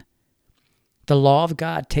again. The law of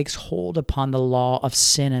God takes hold upon the law of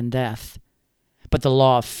sin and death. but the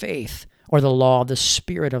law of faith, or the law of the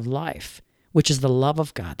Spirit of life, which is the love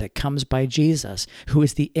of God that comes by Jesus, who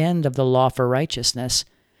is the end of the law for righteousness,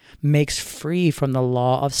 makes free from the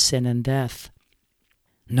law of sin and death.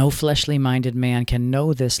 No fleshly-minded man can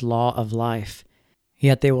know this law of life,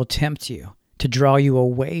 yet they will tempt you to draw you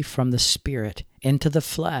away from the Spirit into the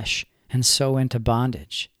flesh, and so into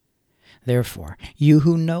bondage. Therefore, you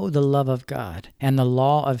who know the love of God and the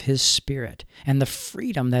law of His Spirit and the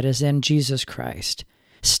freedom that is in Jesus Christ,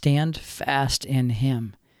 stand fast in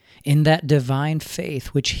Him, in that divine faith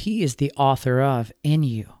which He is the author of in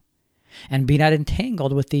you, and be not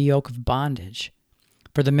entangled with the yoke of bondage.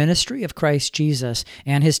 For the ministry of Christ Jesus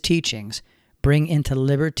and His teachings bring into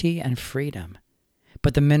liberty and freedom.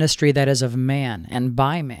 But the ministry that is of man and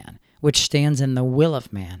by man, which stands in the will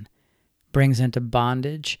of man, brings into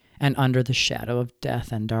bondage and under the shadow of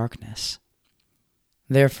death and darkness.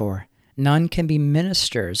 Therefore, none can be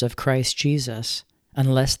ministers of Christ Jesus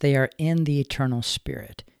unless they are in the eternal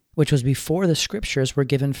Spirit, which was before the Scriptures were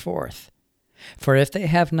given forth. For if they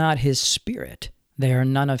have not His Spirit, they are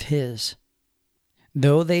none of His.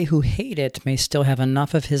 Though they who hate it may still have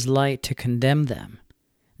enough of His light to condemn them,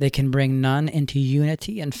 they can bring none into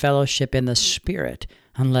unity and fellowship in the Spirit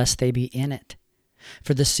unless they be in it.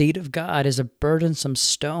 For the seed of God is a burdensome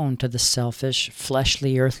stone to the selfish,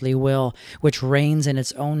 fleshly, earthly will, which reigns in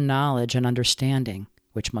its own knowledge and understanding,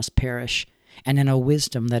 which must perish, and in a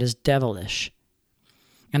wisdom that is devilish.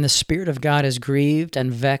 And the Spirit of God is grieved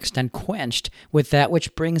and vexed and quenched with that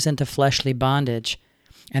which brings into fleshly bondage,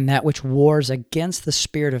 and that which wars against the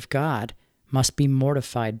Spirit of God must be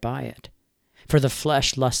mortified by it. For the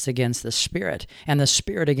flesh lusts against the Spirit, and the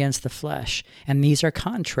Spirit against the flesh, and these are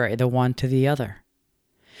contrary the one to the other.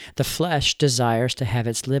 The flesh desires to have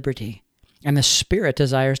its liberty, and the Spirit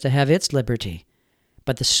desires to have its liberty.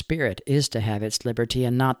 But the Spirit is to have its liberty,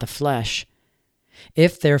 and not the flesh.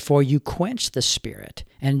 If therefore you quench the Spirit,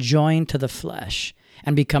 and join to the flesh,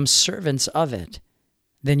 and become servants of it,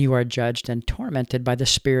 then you are judged and tormented by the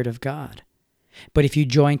Spirit of God. But if you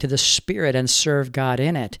join to the Spirit and serve God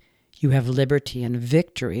in it, you have liberty and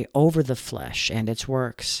victory over the flesh and its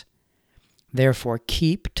works. Therefore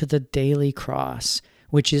keep to the daily cross,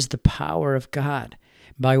 which is the power of God,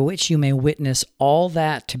 by which you may witness all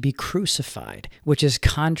that to be crucified, which is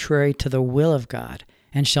contrary to the will of God,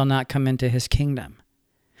 and shall not come into His kingdom.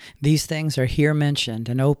 These things are here mentioned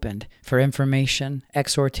and opened for information,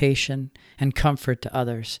 exhortation, and comfort to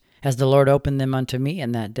others, as the Lord opened them unto me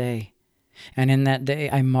in that day. And in that day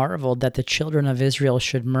I marveled that the children of Israel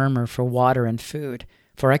should murmur for water and food,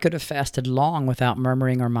 for I could have fasted long without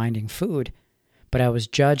murmuring or minding food. But I was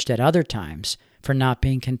judged at other times for not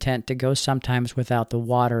being content to go sometimes without the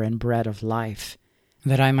water and bread of life,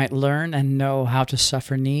 that I might learn and know how to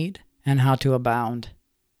suffer need and how to abound.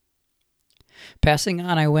 Passing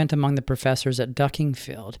on, I went among the professors at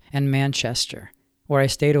Duckingfield and Manchester, where I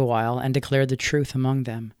stayed a while and declared the truth among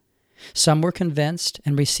them. Some were convinced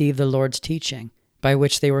and received the Lord's teaching, by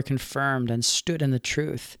which they were confirmed and stood in the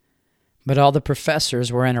truth. But all the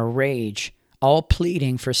professors were in a rage, all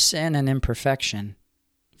pleading for sin and imperfection.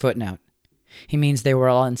 Footnote. He means they were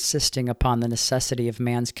all insisting upon the necessity of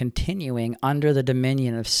man's continuing under the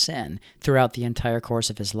dominion of sin throughout the entire course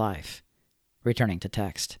of his life. Returning to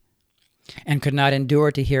text. And could not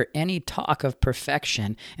endure to hear any talk of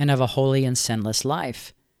perfection and of a holy and sinless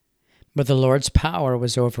life. But the Lord's power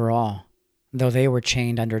was over all, though they were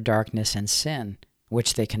chained under darkness and sin,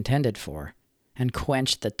 which they contended for, and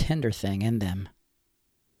quenched the tender thing in them.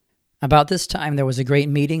 About this time there was a great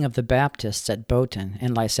meeting of the Baptists at Boughton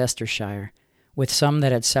in Leicestershire, with some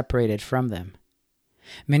that had separated from them.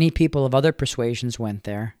 Many people of other persuasions went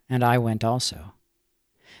there, and I went also.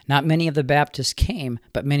 Not many of the Baptists came,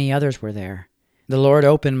 but many others were there. The Lord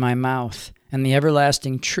opened my mouth, and the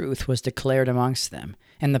everlasting truth was declared amongst them,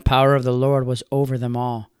 and the power of the Lord was over them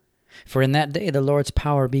all. For in that day the Lord's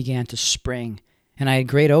power began to spring, and I had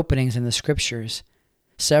great openings in the Scriptures.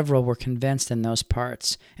 Several were convinced in those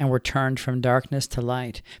parts, and were turned from darkness to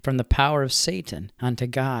light, from the power of Satan unto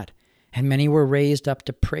God, and many were raised up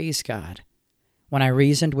to praise God. When I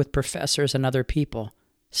reasoned with professors and other people,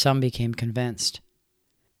 some became convinced.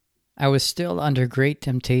 I was still under great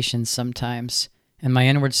temptations sometimes, and my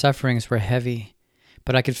inward sufferings were heavy,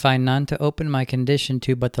 but I could find none to open my condition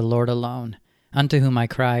to but the Lord alone, unto whom I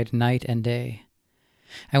cried night and day.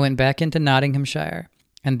 I went back into Nottinghamshire,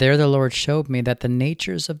 and there the Lord showed me that the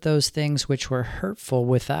natures of those things which were hurtful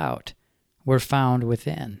without were found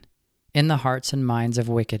within, in the hearts and minds of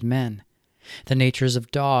wicked men, the natures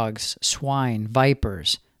of dogs, swine,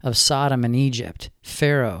 vipers, of Sodom and Egypt,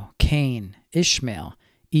 Pharaoh, Cain, Ishmael,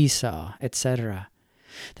 Esau, etc.,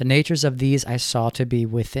 The natures of these I saw to be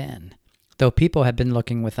within, though people had been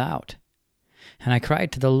looking without. And I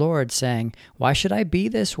cried to the Lord, saying, Why should I be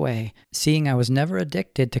this way, seeing I was never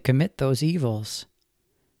addicted to commit those evils?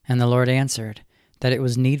 And the Lord answered, that it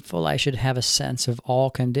was needful I should have a sense of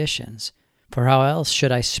all conditions, for how else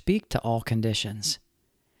should I speak to all conditions?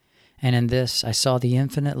 And in this I saw the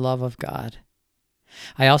infinite love of God.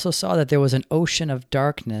 I also saw that there was an ocean of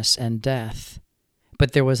darkness and death,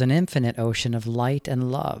 but there was an infinite ocean of light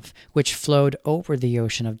and love, which flowed over the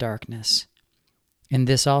ocean of darkness. In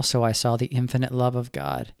this also I saw the infinite love of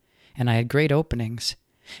God, and I had great openings.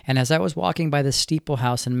 And as I was walking by the steeple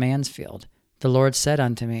house in Mansfield, the Lord said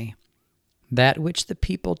unto me, That which the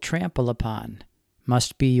people trample upon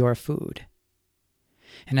must be your food.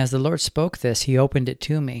 And as the Lord spoke this, he opened it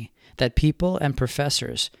to me, that people and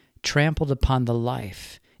professors trampled upon the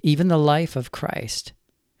life, even the life of Christ.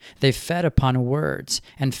 They fed upon words,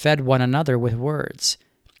 and fed one another with words.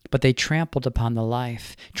 But they trampled upon the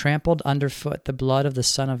life, trampled underfoot the blood of the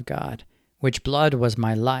Son of God, which blood was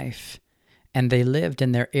my life. And they lived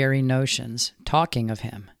in their airy notions, talking of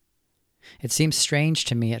him. It seemed strange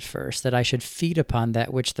to me at first that I should feed upon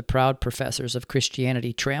that which the proud professors of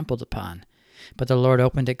Christianity trampled upon, but the Lord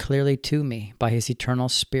opened it clearly to me by his eternal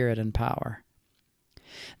Spirit and power.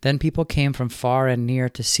 Then people came from far and near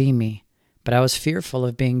to see me, but I was fearful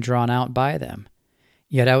of being drawn out by them.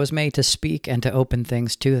 Yet I was made to speak and to open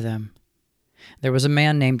things to them. There was a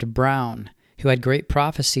man named Brown, who had great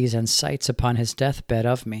prophecies and sights upon his deathbed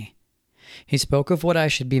of me. He spoke of what I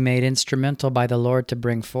should be made instrumental by the Lord to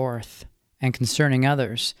bring forth. And concerning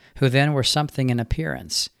others, who then were something in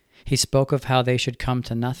appearance, he spoke of how they should come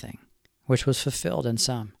to nothing, which was fulfilled in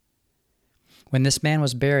some. When this man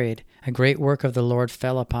was buried, a great work of the Lord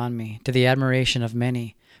fell upon me, to the admiration of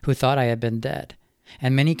many, who thought I had been dead,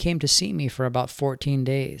 and many came to see me for about 14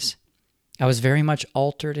 days. I was very much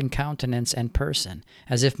altered in countenance and person,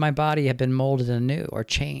 as if my body had been molded anew or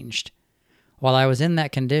changed. While I was in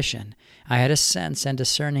that condition, I had a sense and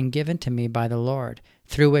discerning given to me by the Lord,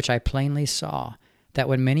 through which I plainly saw that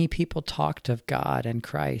when many people talked of God and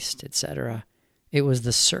Christ, etc., it was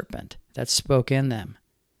the serpent that spoke in them.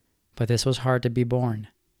 But this was hard to be borne.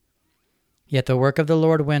 Yet the work of the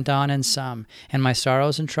Lord went on in some, and my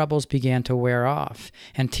sorrows and troubles began to wear off,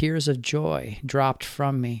 and tears of joy dropped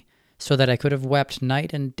from me, so that I could have wept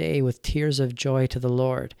night and day with tears of joy to the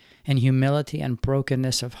Lord, in humility and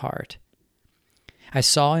brokenness of heart. I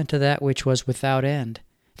saw into that which was without end,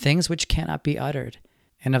 things which cannot be uttered,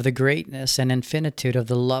 and of the greatness and infinitude of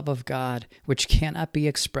the love of God, which cannot be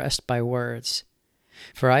expressed by words.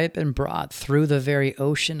 For I had been brought through the very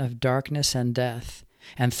ocean of darkness and death,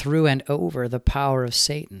 and through and over the power of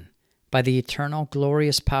Satan, by the eternal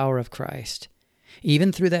glorious power of Christ,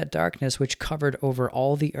 even through that darkness which covered over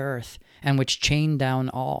all the earth, and which chained down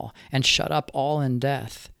all, and shut up all in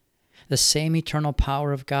death. The same eternal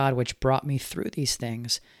power of God which brought me through these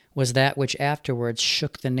things was that which afterwards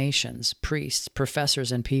shook the nations, priests,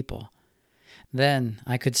 professors, and people. Then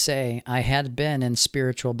I could say I had been in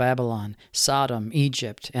spiritual Babylon, Sodom,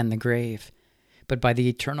 Egypt, and the grave. But by the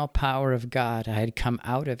eternal power of God I had come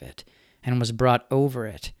out of it, and was brought over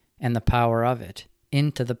it, and the power of it,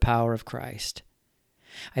 into the power of Christ.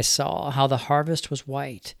 I saw how the harvest was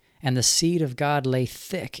white, and the seed of God lay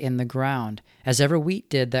thick in the ground, as ever wheat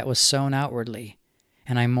did that was sown outwardly,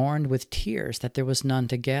 and I mourned with tears that there was none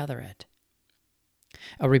to gather it.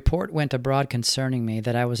 A report went abroad concerning me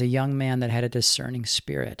that I was a young man that had a discerning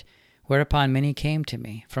spirit, whereupon many came to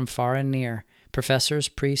me, from far and near, professors,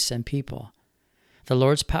 priests, and people. The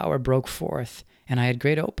Lord's power broke forth, and I had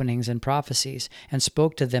great openings and prophecies, and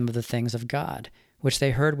spoke to them of the things of God, which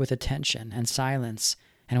they heard with attention and silence,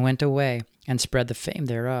 and went away, and spread the fame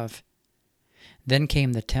thereof. Then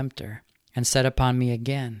came the tempter, and set upon me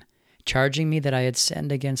again, charging me that I had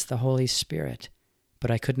sinned against the Holy Spirit, but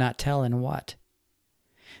I could not tell in what.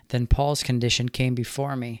 Then Paul's condition came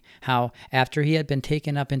before me, how, after he had been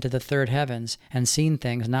taken up into the third heavens, and seen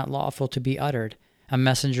things not lawful to be uttered, a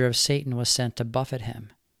messenger of Satan was sent to buffet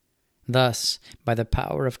him. Thus, by the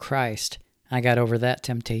power of Christ, I got over that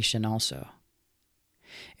temptation also.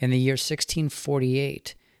 In the year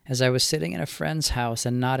 1648, as I was sitting in a friend's house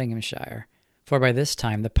in Nottinghamshire, for by this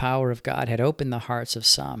time the power of God had opened the hearts of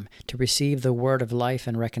some to receive the word of life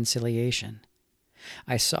and reconciliation,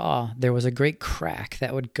 I saw there was a great crack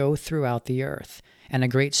that would go throughout the earth, and a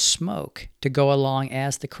great smoke to go along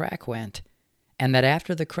as the crack went, and that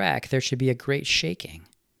after the crack there should be a great shaking.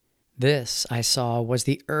 This, I saw, was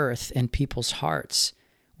the earth in people's hearts,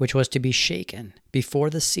 which was to be shaken before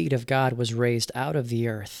the seed of God was raised out of the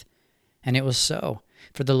earth. And it was so,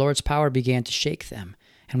 for the Lord's power began to shake them,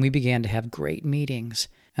 And we began to have great meetings,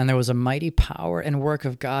 and there was a mighty power and work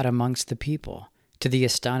of God amongst the people, to the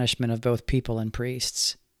astonishment of both people and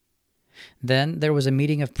priests. Then there was a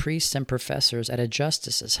meeting of priests and professors at a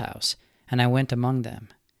justice's house, and I went among them.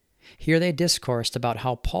 Here they discoursed about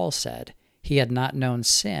how Paul said he had not known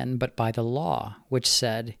sin but by the law, which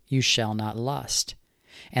said, "You shall not lust."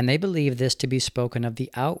 And they believed this to be spoken of the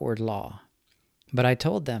outward law. But I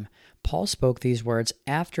told them, Paul spoke these words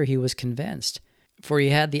after he was convinced, for he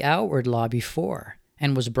had the outward law before,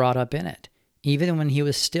 and was brought up in it, even when he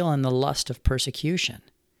was still in the lust of persecution.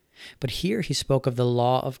 But here he spoke of the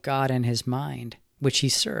law of God in his mind, which he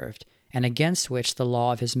served, and against which the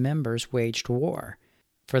law of his members waged war.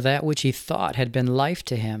 For that which he thought had been life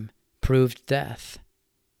to him proved death.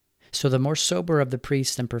 So the more sober of the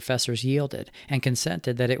priests and professors yielded, and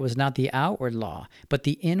consented that it was not the outward law, but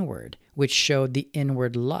the inward, which showed the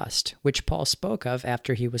inward lust, which Paul spoke of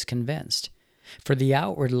after he was convinced. For the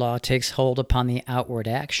outward law takes hold upon the outward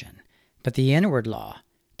action, but the inward law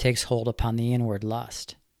takes hold upon the inward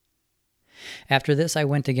lust. After this I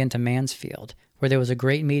went again to Mansfield, where there was a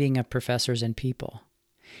great meeting of professors and people.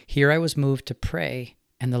 Here I was moved to pray,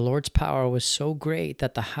 and the Lord's power was so great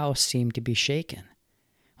that the house seemed to be shaken.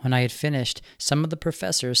 When I had finished, some of the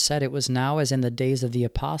professors said it was now as in the days of the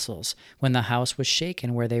apostles, when the house was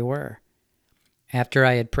shaken where they were. After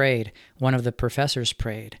I had prayed, one of the professors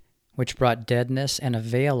prayed, which brought deadness and a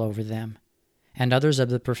veil over them. And others of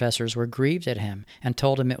the professors were grieved at him, and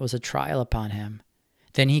told him it was a trial upon him.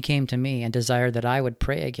 Then he came to me and desired that I would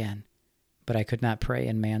pray again, but I could not pray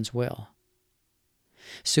in man's will.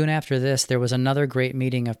 Soon after this there was another great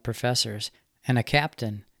meeting of professors, and a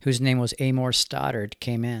captain, whose name was Amor Stoddard,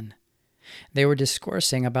 came in. They were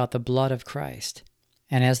discoursing about the blood of Christ,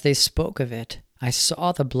 and as they spoke of it, I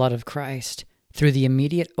saw the blood of Christ through the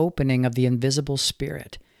immediate opening of the invisible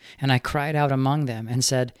Spirit, and I cried out among them and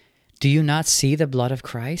said, "Do you not see the blood of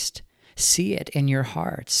Christ? See it in your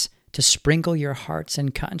hearts, to sprinkle your hearts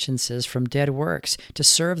and consciences from dead works, to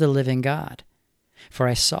serve the living God. For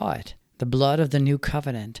I saw it, the blood of the new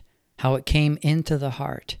covenant, how it came into the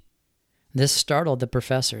heart." This startled the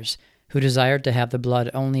professors, who desired to have the blood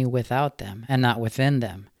only without them, and not within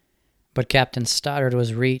them. But Captain Stoddard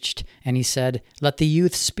was reached, and he said, "Let the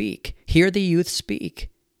youth speak. Hear the youth speak,"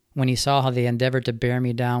 when he saw how they endeavored to bear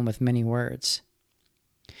me down with many words.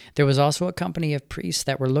 There was also a company of priests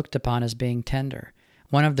that were looked upon as being tender.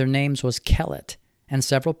 One of their names was Kellet, and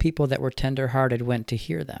several people that were tender-hearted went to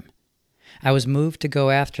hear them. I was moved to go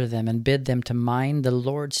after them and bid them to mind the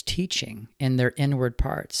Lord's teaching in their inward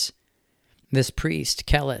parts. This priest,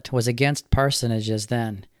 Kellet, was against parsonages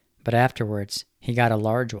then, but afterwards he got a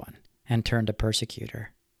large one and turned a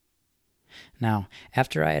persecutor. Now,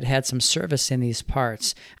 after I had had some service in these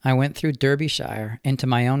parts, I went through Derbyshire into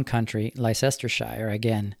my own country, Leicestershire,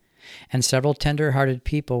 again, and several tender-hearted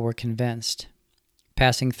people were convinced.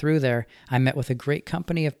 Passing through there, I met with a great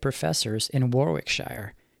company of professors in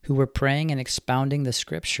Warwickshire, who were praying and expounding the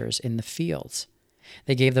Scriptures in the fields.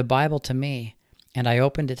 They gave the Bible to me, and I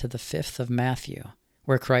opened it to the 5th of Matthew,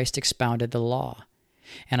 where Christ expounded the law.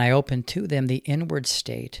 And I opened to them the inward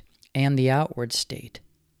state and the outward state,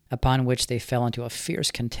 upon which they fell into a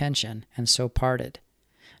fierce contention, and so parted.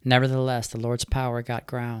 Nevertheless, the Lord's power got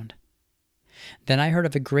ground. Then I heard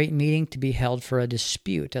of a great meeting to be held for a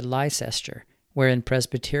dispute at Leicester, wherein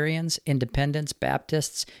Presbyterians, Independents,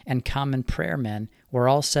 Baptists, and common prayer men were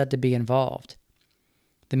all said to be involved.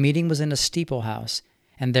 The meeting was in a steeple house,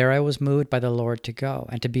 and there I was moved by the Lord to go,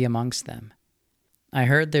 and to be amongst them. I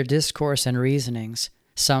heard their discourse and reasonings,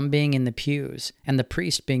 some being in the pews, and the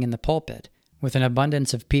priest being in the pulpit, with an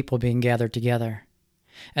abundance of people being gathered together.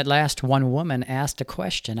 At last one woman asked a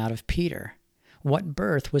question out of Peter. What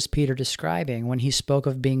birth was Peter describing when he spoke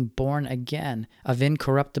of being born again, of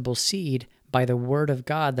incorruptible seed, by the word of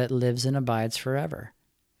God that lives and abides forever?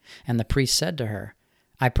 And the priest said to her,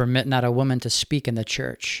 "I permit not a woman to speak in the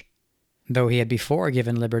church," though he had before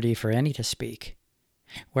given liberty for any to speak.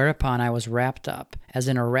 Whereupon I was wrapped up, as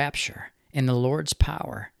in a rapture, in the Lord's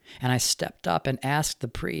power, and I stepped up and asked the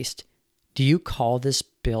priest, "Do you call this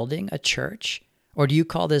building a church, or do you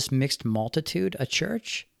call this mixed multitude a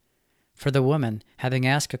church?" For the woman, having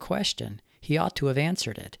asked a question, he ought to have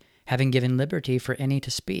answered it, having given liberty for any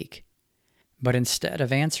to speak. But instead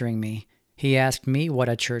of answering me, he asked me what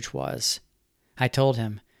a church was. I told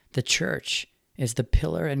him, "The church is the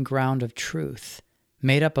pillar and ground of truth,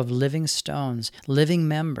 made up of living stones, living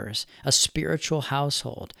members, a spiritual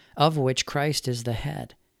household, of which Christ is the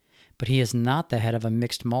head. But he is not the head of a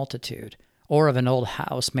mixed multitude, or of an old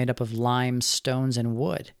house made up of lime, stones, and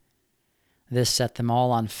wood." This set them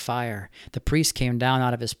all on fire. The priest came down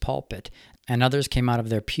out of his pulpit, And others came out of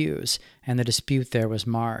their pews, and the dispute there was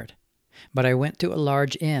marred. But I went to a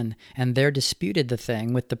large inn, and there disputed the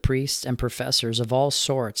thing with the priests and professors of all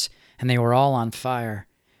sorts, and they were all on fire.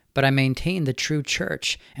 But I maintained the true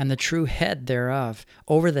church and the true head thereof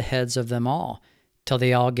over the heads of them all, till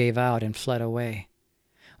they all gave out and fled away.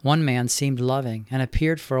 One man seemed loving, and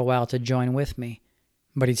appeared for a while to join with me,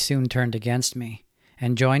 but he soon turned against me,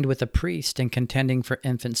 and joined with a priest in contending for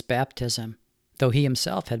infants' baptism, though he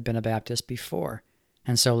himself had been a Baptist before,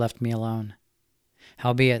 and so left me alone.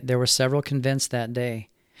 Howbeit there were several convinced that day.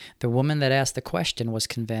 The woman that asked the question was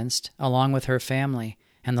convinced, along with her family,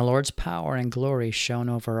 and the Lord's power and glory shone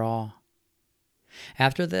over all.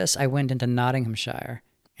 After this I went into Nottinghamshire,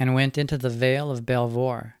 and went into the Vale of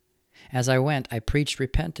Belvoir. As I went, I preached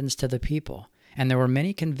repentance to the people, and there were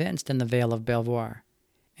many convinced in the Vale of Belvoir,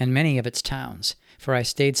 and many of its towns, for I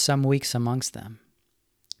stayed some weeks amongst them.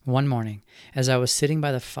 One morning, as I was sitting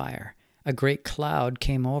by the fire, a great cloud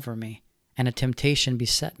came over me, and a temptation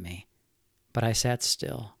beset me. But I sat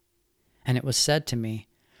still, and it was said to me,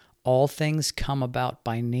 "All things come about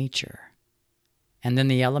by nature." And then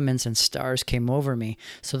the elements and stars came over me,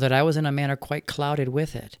 so that I was in a manner quite clouded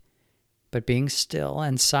with it. But being still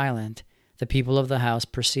and silent, the people of the house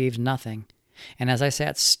perceived nothing, and as I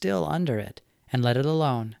sat still under it, and let it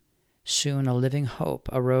alone, soon a living hope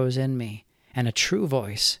arose in me, and a true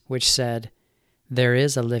voice, which said, "There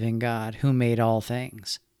is a living God, who made all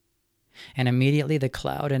things." And immediately the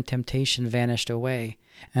cloud and temptation vanished away,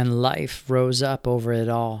 and life rose up over it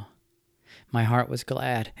all. My heart was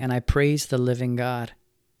glad, and I praised the living God.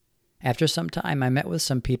 After some time I met with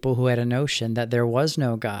some people who had a notion that there was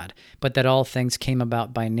no God, but that all things came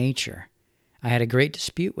about by nature. I had a great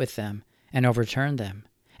dispute with them, and overturned them,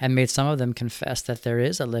 and made some of them confess that there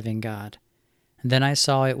is a living God. Then I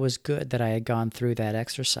saw it was good that I had gone through that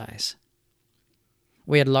exercise.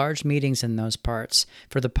 We had large meetings in those parts,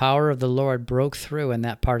 for the power of the Lord broke through in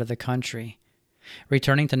that part of the country.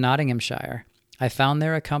 Returning to Nottinghamshire, I found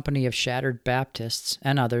there a company of shattered Baptists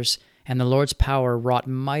and others, and the Lord's power wrought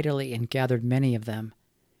mightily and gathered many of them.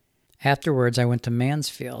 Afterwards I went to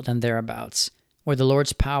Mansfield and thereabouts, where the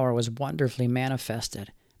Lord's power was wonderfully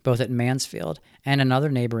manifested, both at Mansfield and in other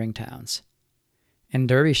neighboring towns. In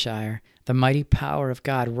Derbyshire, the mighty power of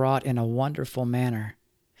God wrought in a wonderful manner.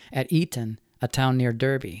 At Eton, a town near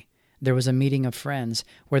Derby, there was a meeting of friends,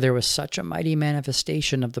 where there was such a mighty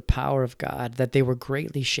manifestation of the power of God that they were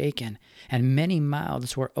greatly shaken, and many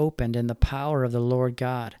mouths were opened in the power of the Lord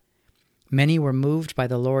God. Many were moved by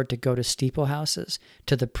the Lord to go to steeplehouses,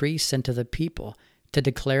 to the priests and to the people, to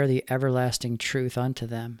declare the everlasting truth unto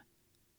them.